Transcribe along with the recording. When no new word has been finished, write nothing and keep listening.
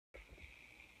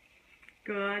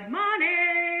Good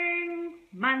morning!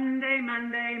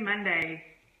 Monday.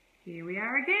 Here we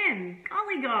are again.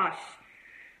 Golly gosh!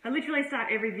 I literally start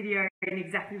every video in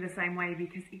exactly the same way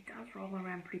because it does roll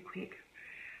around pretty quick.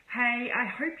 Hey, I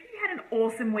hope you had an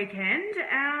awesome weekend.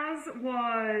 Ours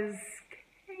was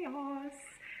chaos.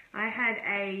 I had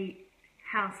a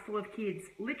house full of kids,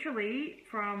 literally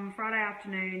from Friday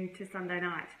afternoon to Sunday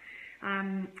night.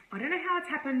 I don't know how it's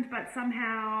happened, but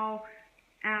somehow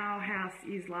our house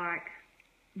is like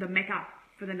the mecca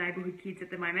for the neighbourhood kids at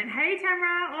the moment. Hey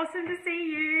Tamara, awesome to see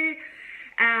you.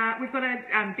 We've got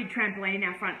a big trampoline in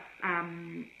our front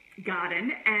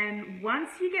garden, and once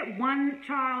you get one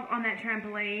child on that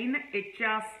trampoline, it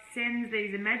just sends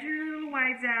these imaginary little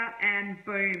waves out, and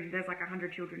boom, there's like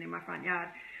 100 children in my front yard,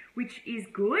 which is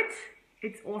good.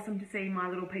 It's awesome to see my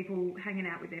little people hanging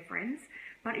out with their friends,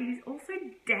 but it is also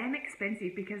damn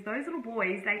expensive because those little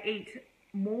boys, they eat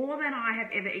more than I have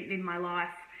ever eaten in my life.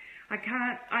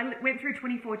 I went through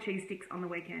 24 cheese sticks on the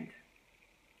weekend.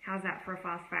 How's that for a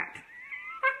fast fact?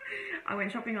 I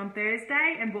went shopping on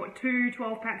Thursday and bought two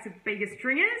 12 packs of bigger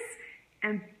stringers,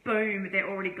 and boom, they're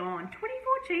already gone. 24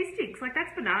 cheese sticks, like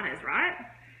that's bananas, right?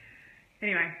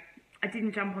 Anyway, I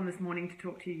didn't jump on this morning to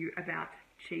talk to you about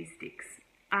cheese sticks.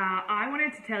 I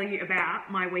wanted to tell you about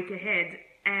my week ahead,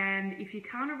 and if you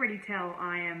can't already tell,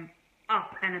 I am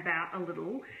up and about a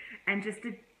little and just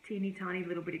a teeny tiny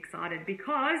little bit excited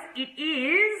because it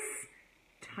is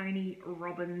Tony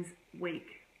Robbins week.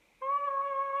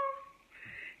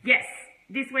 Yes,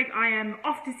 this week I am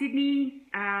off to Sydney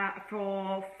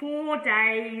for 4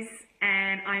 days,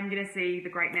 and I'm going to see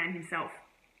the great man himself.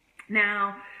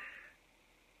 Now,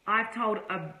 I've told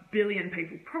a billion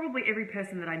people, probably every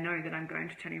person that I know, that I'm going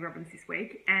to Tony Robbins this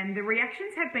week, and the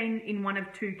reactions have been in one of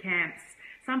two camps.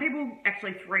 Some people,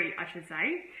 actually three, I should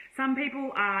say. Some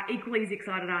people are equally as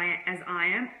excited as I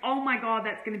am. Oh my God,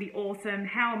 that's going to be awesome.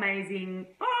 How amazing.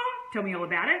 Oh, tell me all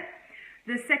about it.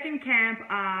 The second camp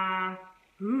are,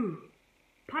 ooh,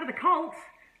 part of the cult.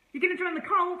 You're going to join the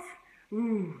cult?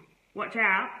 Ooh, watch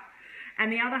out.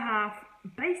 And the other half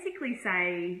basically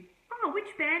say, oh,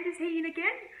 which band is he in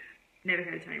again? Never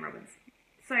heard of Tony Robbins.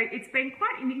 So it's been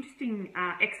quite an interesting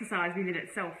exercise within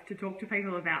itself to talk to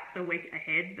people about the week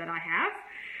ahead that I have.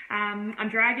 I'm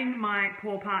dragging my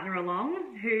poor partner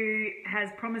along, who has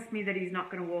promised me that he's not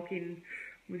going to walk in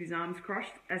with his arms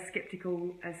crossed, as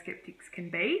skeptical as skeptics can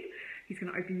be. He's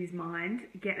going to open his mind.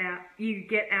 You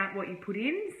get out what you put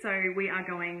in. So we are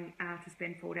going to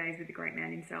spend 4 days with the great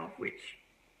man himself, which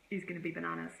is going to be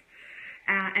bananas.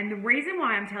 And the reason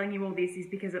why I'm telling you all this is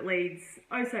because it leads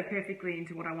oh so perfectly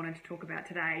into what I wanted to talk about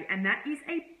today, and that is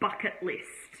a bucket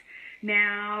list.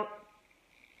 Now,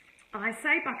 I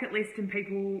say bucket list and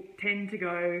people tend to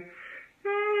go,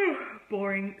 oh,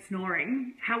 boring,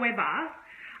 snoring. However,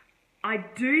 I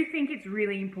do think it's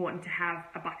really important to have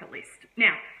a bucket list.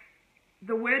 Now,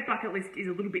 the word bucket list is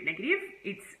a little bit negative.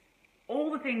 It's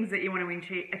all the things that you want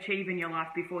to achieve in your life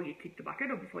before you kick the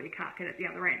bucket or before you can't get at the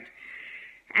other end.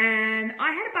 And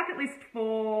I had a bucket list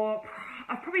for,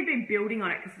 I've probably been building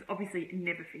on it because it's obviously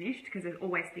never finished because there's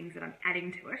always things that I'm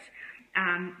adding to it.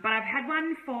 But I've had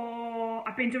one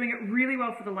I've been doing it really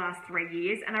well for the last 3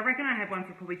 years, and I reckon I had one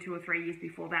for probably 2 or 3 years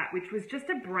before that, which was just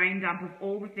a brain dump of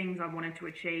all the things I wanted to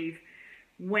achieve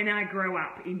when I grow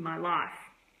up in my life.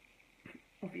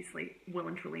 Obviously well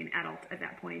and truly an adult at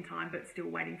that point in time, but still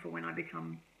waiting for when I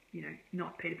become, you know,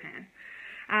 not Peter Pan.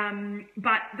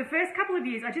 But the first couple of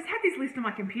years, I just had this list on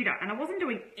my computer and I wasn't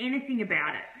doing anything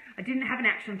about it. I didn't have an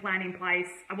action plan in place.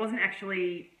 I wasn't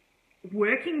actually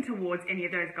working towards any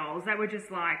of those goals. They were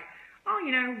just like, oh,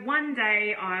 you know, one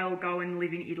day I'll go and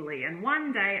live in Italy and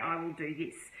one day I will do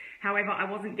this. However, I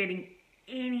wasn't getting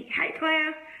hey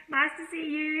Claire, nice to see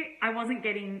you. I wasn't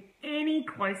getting any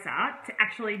closer to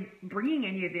actually bringing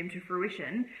any of them to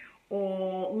fruition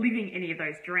or living any of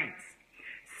those dreams.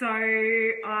 So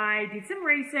I did some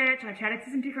research, I chatted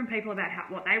to some different people about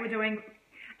what they were doing,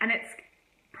 and it's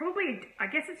probably, I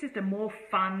guess it's just a more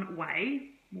fun way,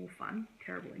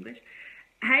 terrible English.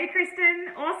 Hey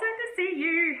Kristen, awesome to see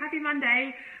you, happy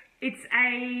Monday. It's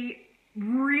a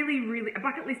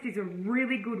bucket list is a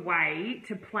really good way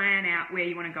to plan out where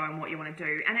you want to go and what you want to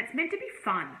do, and it's meant to be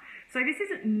fun. So this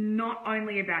isn't not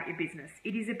only about your business,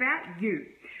 it is about you.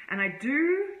 And I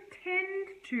do tend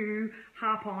to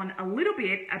harp on a little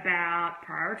bit about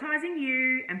prioritizing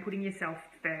you and putting yourself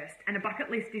first. And a bucket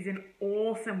list is an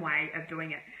awesome way of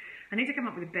doing it. I need to come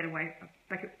up with a better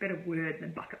word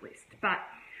than bucket list. But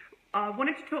I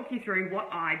wanted to talk you through what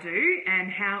I do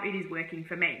and how it is working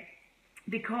for me.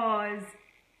 Because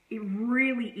It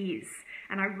really is.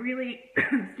 And I really,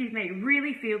 excuse me,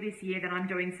 really feel this year that I'm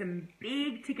doing some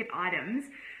big ticket items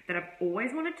that I've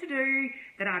always wanted to do,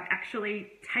 that I've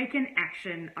actually taken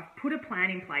action, I've put a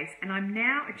plan in place, and I'm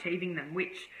now achieving them,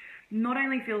 which not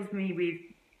only fills me with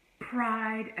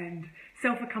pride and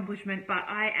self-accomplishment, but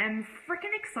I am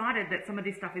freaking excited that some of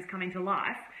this stuff is coming to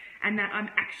life and that I'm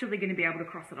actually going to be able to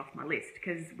cross it off my list,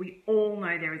 because we all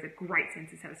know there is a great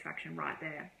sense of satisfaction right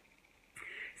there.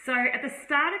 So at the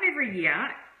start of every year,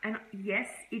 and yes,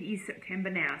 it is September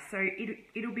now, so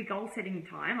it'll be goal setting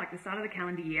time, like the start of the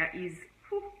calendar year is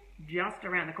just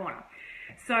around the corner.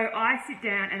 So I sit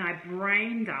down and I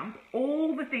brain dump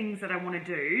all the things that I want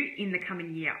to do in the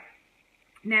coming year.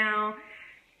 Now,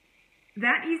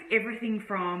 that is everything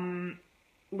from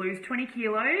lose 20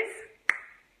 kilos,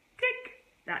 tick,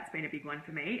 that's been a big one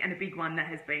for me, and a big one that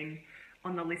has been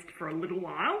on the list for a little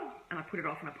while, and I put it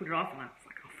off and I put it off, and I was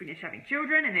like, I'll finish having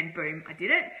children, and then boom, I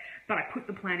did it. But I put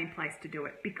the plan in place to do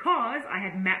it because I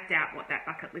had mapped out what that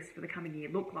bucket list for the coming year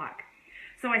looked like.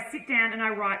 So I sit down and I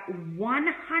write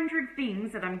 100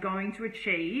 things that I'm going to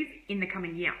achieve in the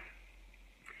coming year.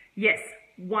 Yes,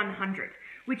 100,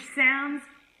 which sounds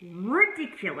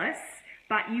ridiculous,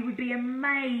 but you would be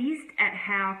amazed at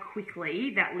how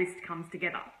quickly that list comes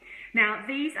together. Now,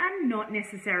 these are not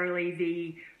necessarily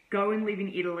the go and live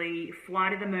in Italy, fly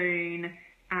to the moon,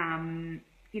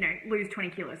 lose 20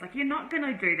 kilos. Like, you're not going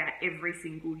to do that every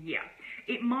single year.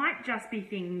 It might just be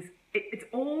things, it's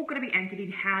all going to be anchored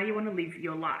in how you want to live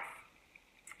your life.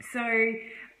 So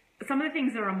some of the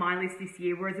things that are on my list this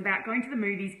year was about going to the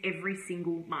movies every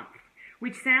single month,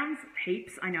 which sounds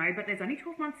heaps, I know, but there's only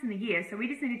 12 months in the year. So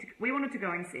we wanted to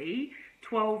go and see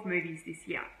 12 movies this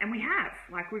year. And we have,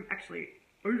 we've actually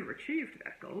overachieved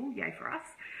that goal. Yay for us.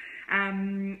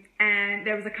 And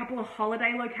there was a couple of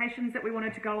holiday locations that we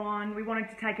wanted to go on. We wanted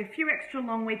to take a few extra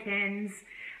long weekends.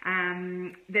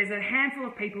 There's a handful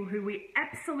of people who we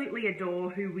absolutely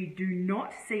adore, who we do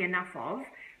not see enough of.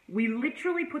 We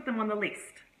literally put them on the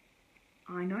list.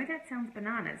 I know that sounds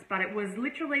bananas, but it was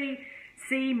literally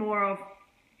see more of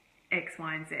X,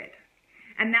 Y, and Z.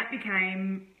 And that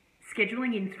became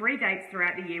scheduling in 3 dates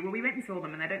throughout the year where we went and saw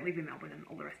them, and they don't live in Melbourne and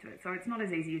all the rest of it. So it's not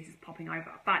as easy as just popping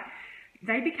over. But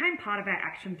they became part of our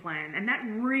action plan, and that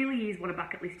really is what a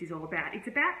bucket list is all about. It's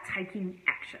about taking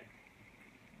action.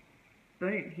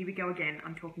 Boom, here we go again.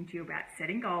 I'm talking to you about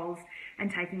setting goals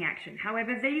and taking action.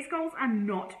 However, these goals are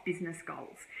not business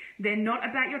goals. They're not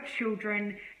about your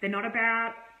children. They're not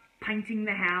about painting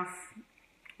the house.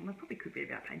 Well, they probably could be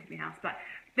about painting the house, but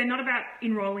they're not about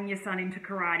enrolling your son into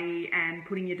karate and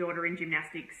putting your daughter in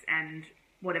gymnastics and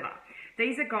whatever.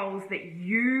 These are goals that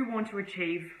you want to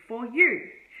achieve for you.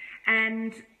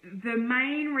 And the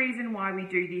main reason why we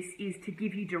do this is to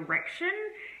give you direction.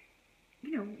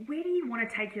 You know, where do you want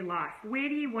to take your life? Where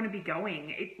do you want to be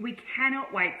going? We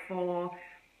cannot wait for,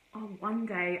 one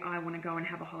day I want to go and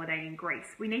have a holiday in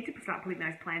Greece. We need to start putting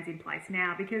those plans in place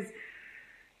now because,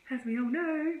 as we all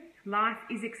know, life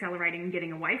is accelerating and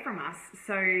getting away from us.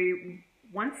 So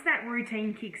once that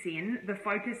routine kicks in, the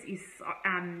focus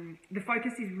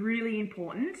is really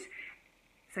important.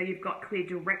 So you've got clear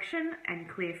direction and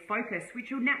clear focus,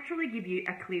 which will naturally give you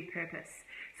a clear purpose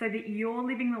so that you're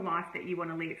living the life that you want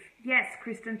to live. Yes,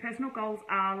 Kristen, personal goals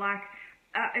are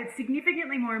it's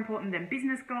significantly more important than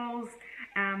business goals.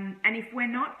 And if we're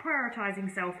not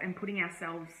prioritizing self and putting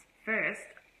ourselves first,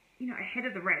 ahead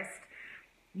of the rest,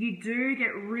 you do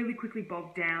get really quickly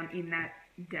bogged down in that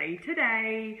day to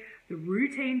day. The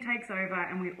routine takes over,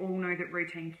 and we all know that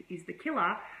routine is the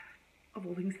killer of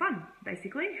all things fun,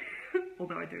 basically.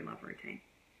 Although I do love routine.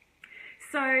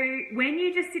 So when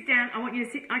you just sit down, I want you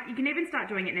to you can even start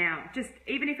doing it now.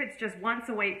 Even if it's just once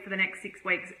a week for the next 6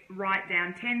 weeks, write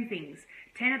down 10 things.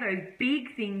 10 of those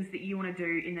big things that you want to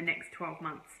do in the next 12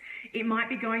 months. It might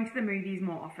be going to the movies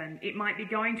more often. It might be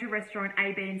going to restaurant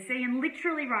A, B, and C and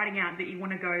literally writing out that you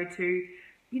want to go to,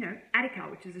 Attica,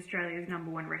 which is Australia's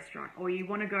 #1 restaurant, or you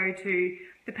want to go to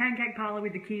the pancake parlour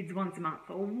with the kids once a month,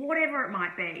 or whatever it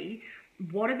might be.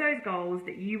 What are those goals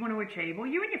that you want to achieve, or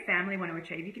you and your family want to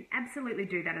achieve? You can absolutely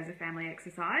do that as a family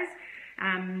exercise.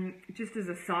 Just as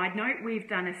a side note, we've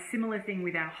done a similar thing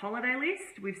with our holiday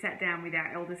list. We've sat down with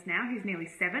our eldest now, who's nearly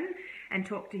 7, and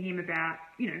talked to him about,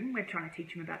 we're trying to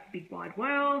teach him about the big wide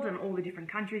world and all the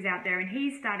different countries out there, and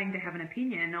he's starting to have an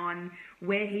opinion on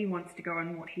where he wants to go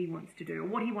and what he wants to do, or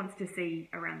what he wants to see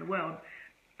around the world.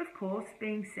 Of course,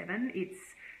 being 7, it's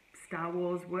Star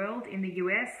Wars World in the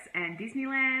US and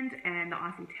Disneyland and the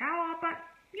Eiffel Tower, but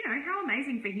how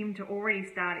amazing for him to already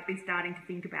be starting to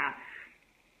think about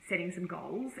setting some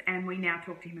goals. And we now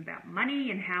talk to him about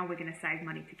money and how we're going to save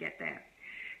money to get there.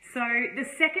 So the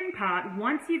second part,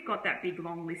 once you've got that big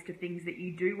long list of things that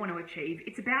you do want to achieve,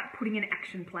 it's about putting an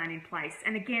action plan in place.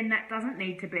 And again, that doesn't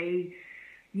need to be,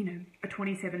 you know, a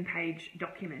 27-page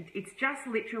document. It's just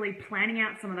literally planning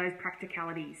out some of those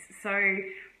practicalities. So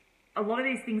a lot of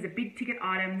these things are big ticket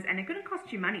items and they're going to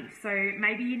cost you money. So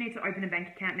maybe you need to open a bank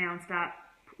account now and start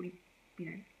putting, you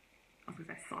know, I was going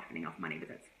to say siphoning off money, but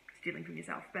that's stealing from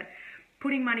yourself. But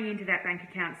putting money into that bank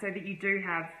account so that you do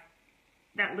have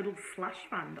that little slush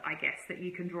fund, I guess, that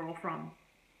you can draw from.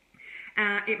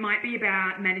 It might be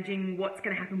about managing what's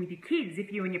going to happen with your kids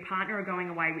if you and your partner are going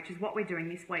away, which is what we're doing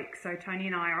this week. So Tony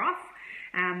and I are off,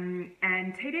 and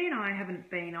TD and I haven't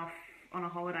been off on a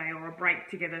holiday or a break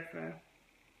together for,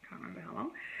 I can't remember how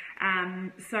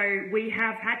long. So we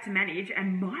have had to manage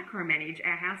and micromanage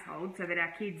our household so that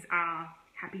our kids are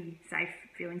happy, safe,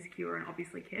 feeling secure, and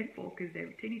obviously cared for because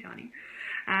they're teeny tiny.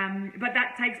 But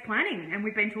that takes planning, and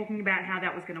we've been talking about how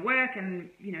that was going to work and,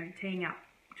 you know, teeing up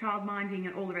child minding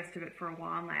and all the rest of it for a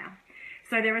while now.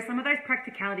 So there are some of those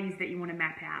practicalities that you want to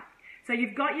map out. So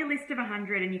you've got your list of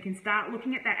 100 and you can start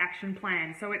looking at that action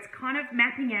plan. So it's kind of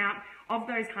mapping out of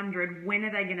those 100, when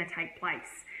are they going to take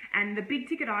place? And the big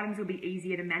ticket items will be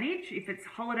easier to manage. If it's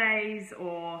holidays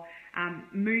or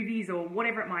movies or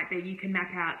whatever it might be, you can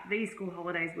map out these school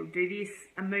holidays, we'll do this,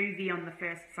 a movie on the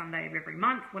first Sunday of every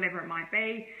month, whatever it might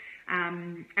be.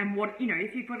 And what, you know,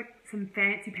 if you've got some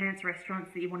fancy pants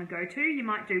restaurants that you want to go to, you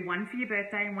might do one for your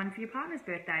birthday and one for your partner's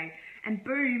birthday. And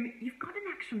boom, you've got an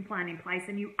action plan in place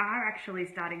and you are actually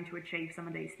starting to achieve some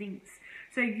of these things.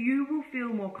 So you will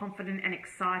feel more confident and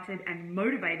excited and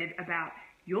motivated about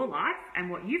your life and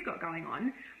what you've got going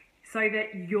on, so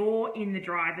that you're in the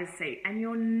driver's seat and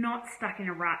you're not stuck in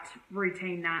a rut,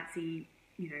 routine Nazi,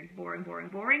 you know,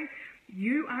 boring.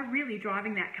 You are really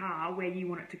driving that car where you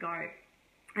want it to go.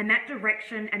 And that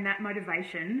direction and that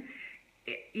motivation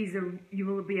you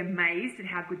will be amazed at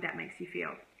how good that makes you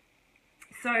feel.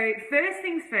 So first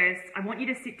things first, I want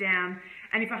you to sit down,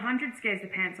 and if 100 scares the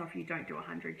pants off you, don't do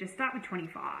 100. Just start with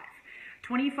 25.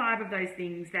 25 of those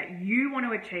things that you want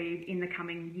to achieve in the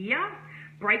coming year.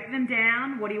 Break them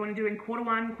down. What do you want to do in quarter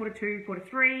 1, quarter 2, quarter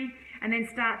 3, and then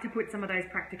start to put some of those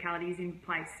practicalities in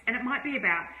place. And it might be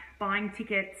about buying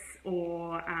tickets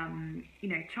or, you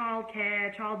know,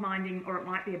 childcare, child minding, or it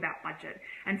might be about budget.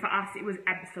 And for us, it was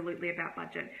absolutely about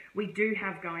budget. We do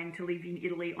have going to live in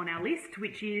Italy on our list,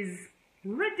 which is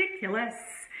ridiculous.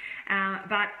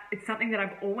 But it's something that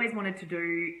I've always wanted to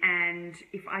do, and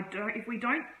if we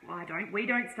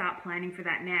don't start planning for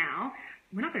that now,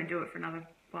 we're not going to do it for another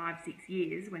 5-6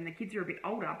 years when the kids are a bit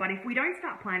older. But if we don't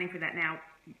start planning for that now,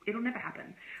 it'll never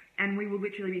happen, and we will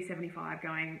literally be 75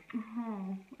 going,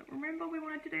 oh, remember we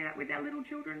wanted to do that with our little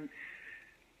children.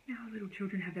 Our little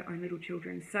children have their own little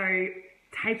children. So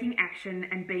taking action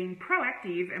and being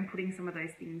proactive and putting some of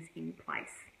those things in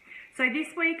place. So this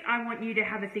week, I want you to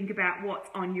have a think about what's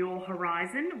on your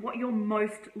horizon, what you're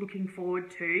most looking forward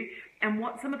to, and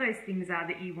what some of those things are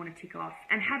that you want to tick off.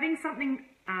 And having something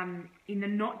in the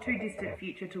not too distant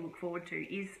future to look forward to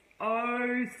is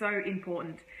oh so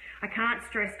important. I can't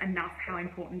stress enough how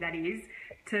important that is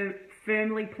to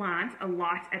firmly plant a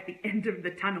light at the end of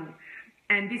the tunnel.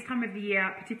 And this time of the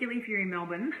year, particularly if you're in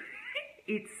Melbourne,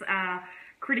 it's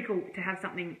critical to have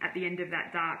something at the end of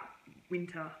that dark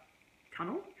winter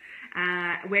tunnel.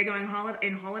 We're going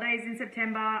in holidays in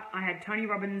September. I had Tony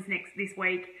Robbins this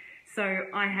week. So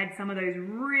I had some of those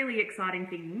really exciting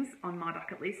things on my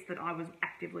bucket list that I was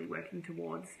actively working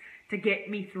towards to get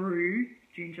me through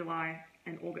June, July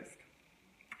and August.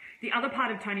 The other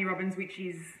part of Tony Robbins, which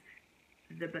is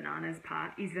the bananas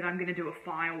part, is that I'm going to do a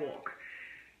fire walk,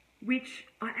 which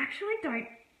I actually don't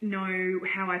know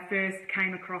how I first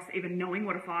came across even knowing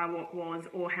what a fire walk was,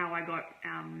 or how I got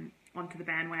onto the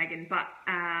bandwagon. But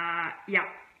yeah,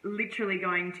 literally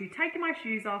going to take my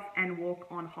shoes off and walk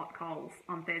on hot coals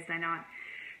on Thursday night.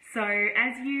 So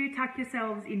as you tuck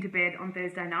yourselves into bed on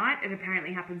Thursday night, it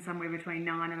apparently happens somewhere between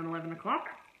 9 and 11 o'clock.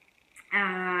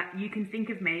 You can think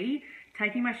of me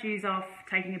taking my shoes off,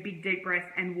 taking a big deep breath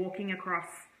and walking across,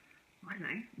 I don't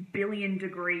know, billion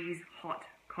degrees hot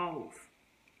coals.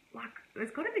 Like, there's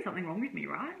got to be something wrong with me,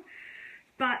 right?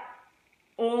 But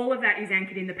all of that is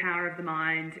anchored in the power of the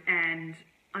mind. And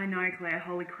I know, Claire,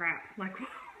 holy crap, like,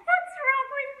 what's wrong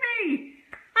with me?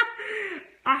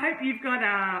 I hope you've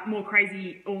got more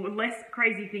crazy or less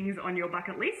crazy things on your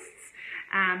bucket lists.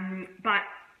 But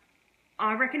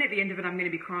I reckon at the end of it, I'm going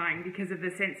to be crying because of the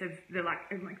sense of it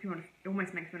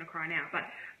almost makes me want to cry now, but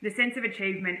the sense of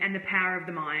achievement and the power of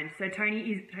the mind. So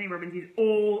Tony Robbins is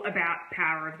all about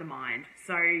power of the mind.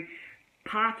 So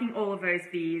parking all of those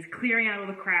fears, clearing out all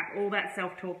the crap, all that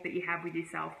self-talk that you have with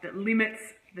yourself that limits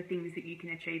the things that you can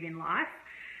achieve in life.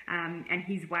 And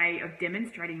his way of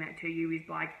demonstrating that to you is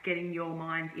by getting your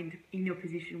mind in your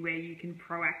position where you can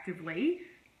proactively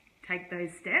take those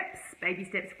steps, baby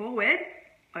steps forward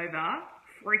over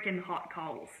freaking hot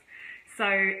coals. So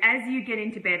as you get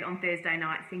into bed on Thursday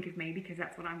night, think of me, because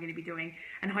that's what I'm going to be doing.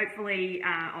 And hopefully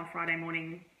on Friday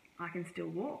morning, I can still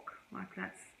walk. Like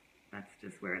that's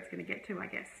just where it's going to get to, I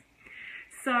guess.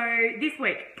 So this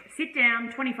week, sit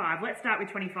down, 25. Let's start with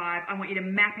 25. I want you to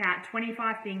map out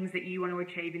 25 things that you want to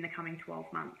achieve in the coming 12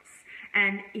 months.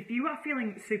 And if you are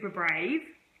feeling super brave,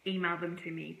 email them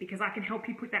to me, because I can help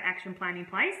you put that action plan in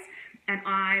place, and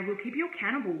I will keep you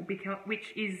accountable,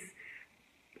 which is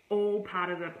all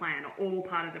part of the plan, or all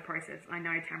part of the process. I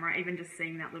know, Tamara, even just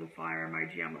seeing that little fire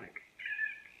emoji, I'm like,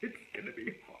 it's going to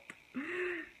be hot.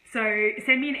 So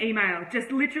send me an email.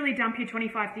 Just literally dump your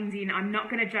 25 things in. I'm not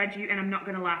going to judge you, and I'm not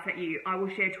going to laugh at you. I will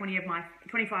share 25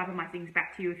 of my things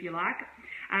back to you if you like.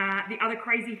 The other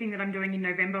crazy thing that I'm doing in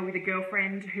November with a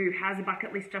girlfriend who has a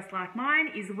bucket list just like mine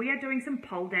is we are doing some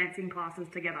pole dancing classes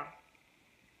together.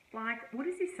 Like, what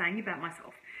is this saying about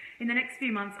myself? In the next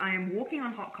few months, I am walking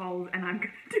on hot coals and I'm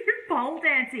going to do pole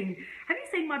dancing. Have you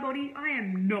seen my body? I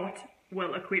am not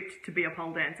well equipped to be a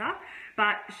pole dancer,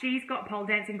 but she's got pole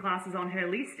dancing classes on her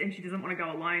list and she doesn't want to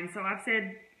go alone. So I've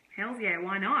said, hells yeah,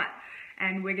 why not?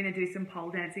 And we're going to do some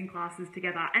pole dancing classes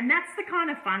together. And that's the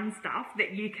kind of fun stuff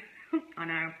that you can, I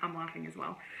know, I'm laughing as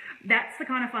well. That's the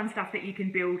kind of fun stuff that you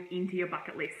can build into your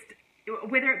bucket list.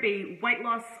 Whether it be weight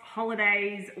loss,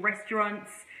 holidays,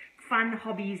 restaurants, fun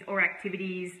hobbies or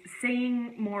activities,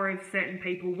 seeing more of certain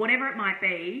people, whatever it might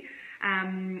be,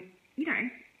 you know,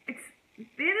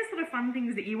 they're the sort of fun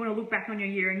things that you want to look back on your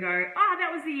year and go, oh,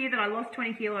 that was the year that I lost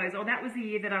 20 kilos, or that was the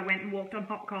year that I went and walked on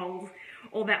hot coals,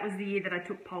 or that was the year that I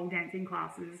took pole dancing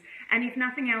classes. And if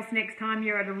nothing else, next time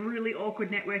you're at a really awkward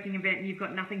networking event and you've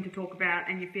got nothing to talk about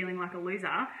and you're feeling like a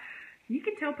loser, you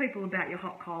can tell people about your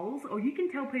hot coals, or you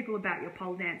can tell people about your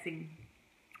pole dancing.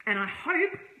 And I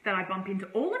hope that I bump into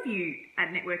all of you at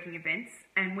networking events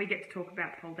and we get to talk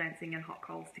about pole dancing and hot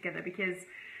coals together, because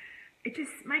it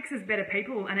just makes us better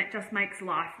people, and it just makes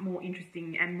life more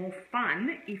interesting and more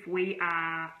fun if we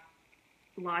are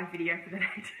live video for that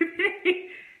activity.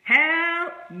 Hell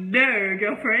no,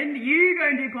 girlfriend. You go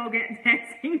and do pole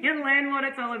dancing and learn what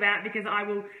it's all about, because I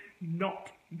will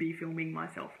not be filming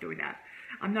myself doing that.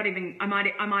 I'm not even, I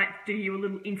might do you a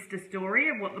little Insta story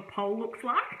of what the pole looks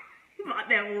like, but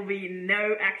there will be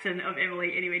no action of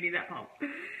Emily anywhere near that pole.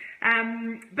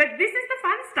 But this is the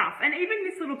fun stuff, and even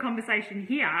this little conversation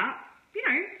here, you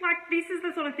know, like this is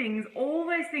the sort of things, all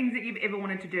those things that you've ever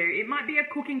wanted to do. It might be a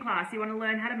cooking class. You want to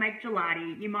learn how to make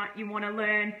gelati. You want to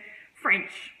learn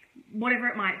French, whatever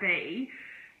it might be.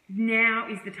 Now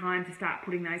is the time to start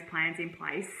putting those plans in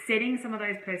place, setting some of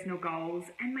those personal goals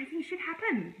and making shit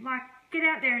happen. Like, get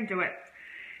out there and do it.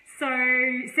 So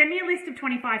send me a list of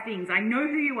 25 things. I know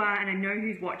who you are and I know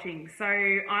who's watching. So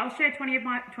I'll share 20 of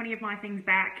my things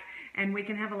back, and we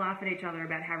can have a laugh at each other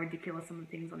about how ridiculous some of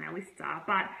the things on our lists are.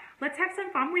 But let's have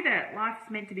some fun with it. Life's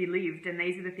meant to be lived, and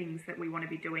these are the things that we want to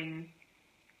be doing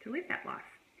to live that life.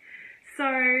 So,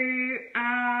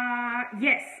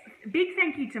 yes, big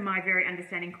thank you to my very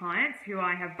understanding clients who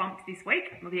I have bumped this week,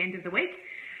 or the end of the week,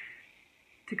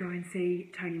 to go and see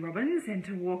Tony Robbins and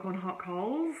to walk on hot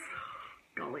coals.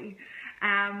 Golly.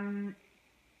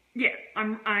 Yeah,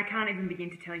 I can't even begin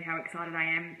to tell you how excited I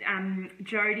am.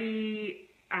 Jodie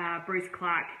Bruce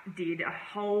Clark did a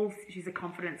whole, she's a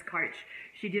confidence coach.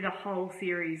 She did a whole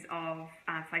series of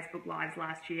Facebook Lives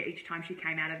last year, each time she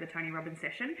came out of the Tony Robbins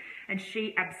session. And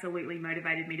she absolutely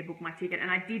motivated me to book my ticket. And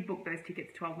I did book those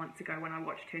tickets 12 months ago when I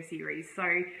watched her series. So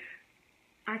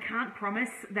I can't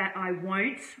promise that I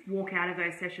won't walk out of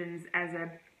those sessions as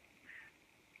a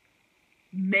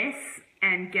mess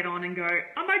and get on and go,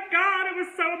 oh my God, it was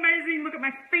so amazing. Look at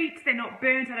my feet. They're not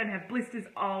burnt. I don't have blisters.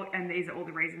 Oh, and these are all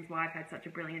the reasons why I've had such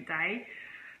a brilliant day.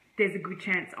 There's a good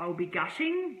chance I'll be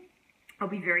gushing. I'll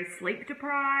be very sleep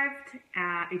deprived.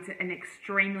 It's an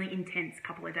extremely intense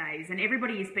couple of days. And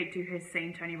everybody you speak to who's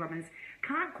seen Tony Robbins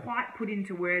can't quite put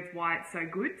into words why it's so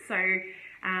good. So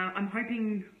I'm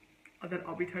hoping that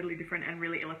I'll be totally different and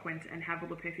really eloquent and have all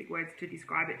the perfect words to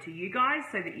describe it to you guys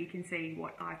so that you can see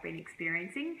what I've been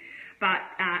experiencing. But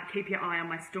keep your eye on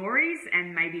my stories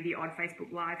and maybe the odd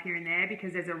Facebook Live here and there,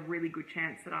 because there's a really good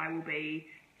chance that I will be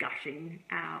gushing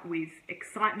with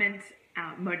excitement,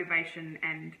 motivation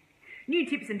and new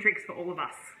tips and tricks for all of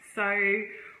us. So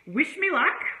wish me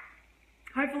luck.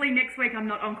 Hopefully next week I'm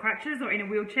not on crutches or in a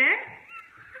wheelchair.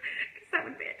 That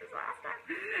would be a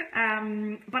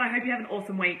disaster. But I hope you have an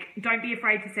awesome week. Don't be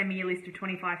afraid to send me your list of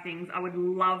 25 things. I would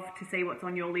love to see what's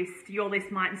on your list. Your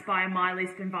list might inspire my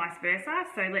list and vice versa.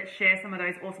 So let's share some of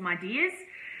those awesome ideas.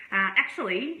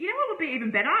 Actually, you know what would be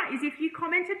even better is if you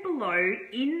commented below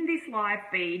in this live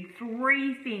feed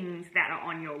 3 things that are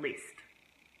on your list.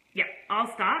 Yep, I'll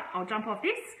start. I'll jump off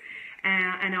this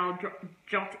and I'll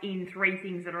jot in 3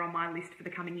 things that are on my list for the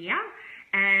coming year,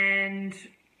 and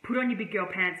put on your big girl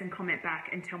pants and comment back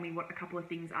and tell me what a couple of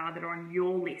things are that are on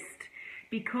your list.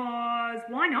 Because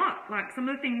why not? Like, some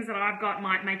of the things that I've got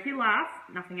might make you laugh,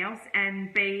 nothing else,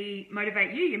 and B,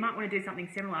 motivate you. You might want to do something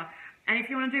similar. And if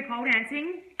you want to do pole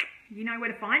dancing, you know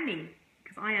where to find me,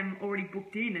 because I am already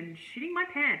booked in and shitting my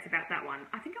pants about that one.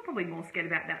 I think I'm probably more scared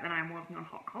about that than I am working on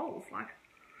hot coals. Like,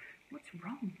 what's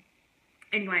wrong?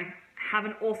 Anyway, have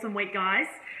an awesome week, guys.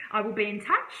 I will be in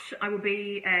touch. I will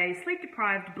be a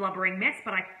sleep-deprived, blubbering mess,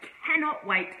 but I cannot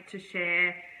wait to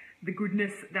share the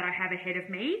goodness that I have ahead of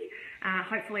me.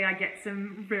 Hopefully I get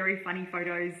some very funny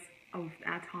photos of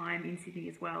our time in Sydney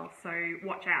as well, so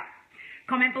watch out.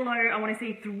 Comment below. I want to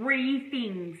see 3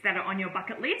 things that are on your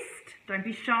bucket list. Don't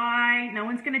be shy. No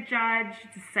one's going to judge.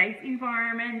 It's a safe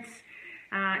environment.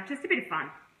 Just a bit of fun,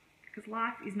 because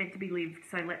life is meant to be lived,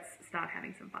 so let's start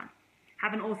having some fun.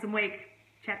 Have an awesome week.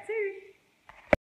 Chat soon.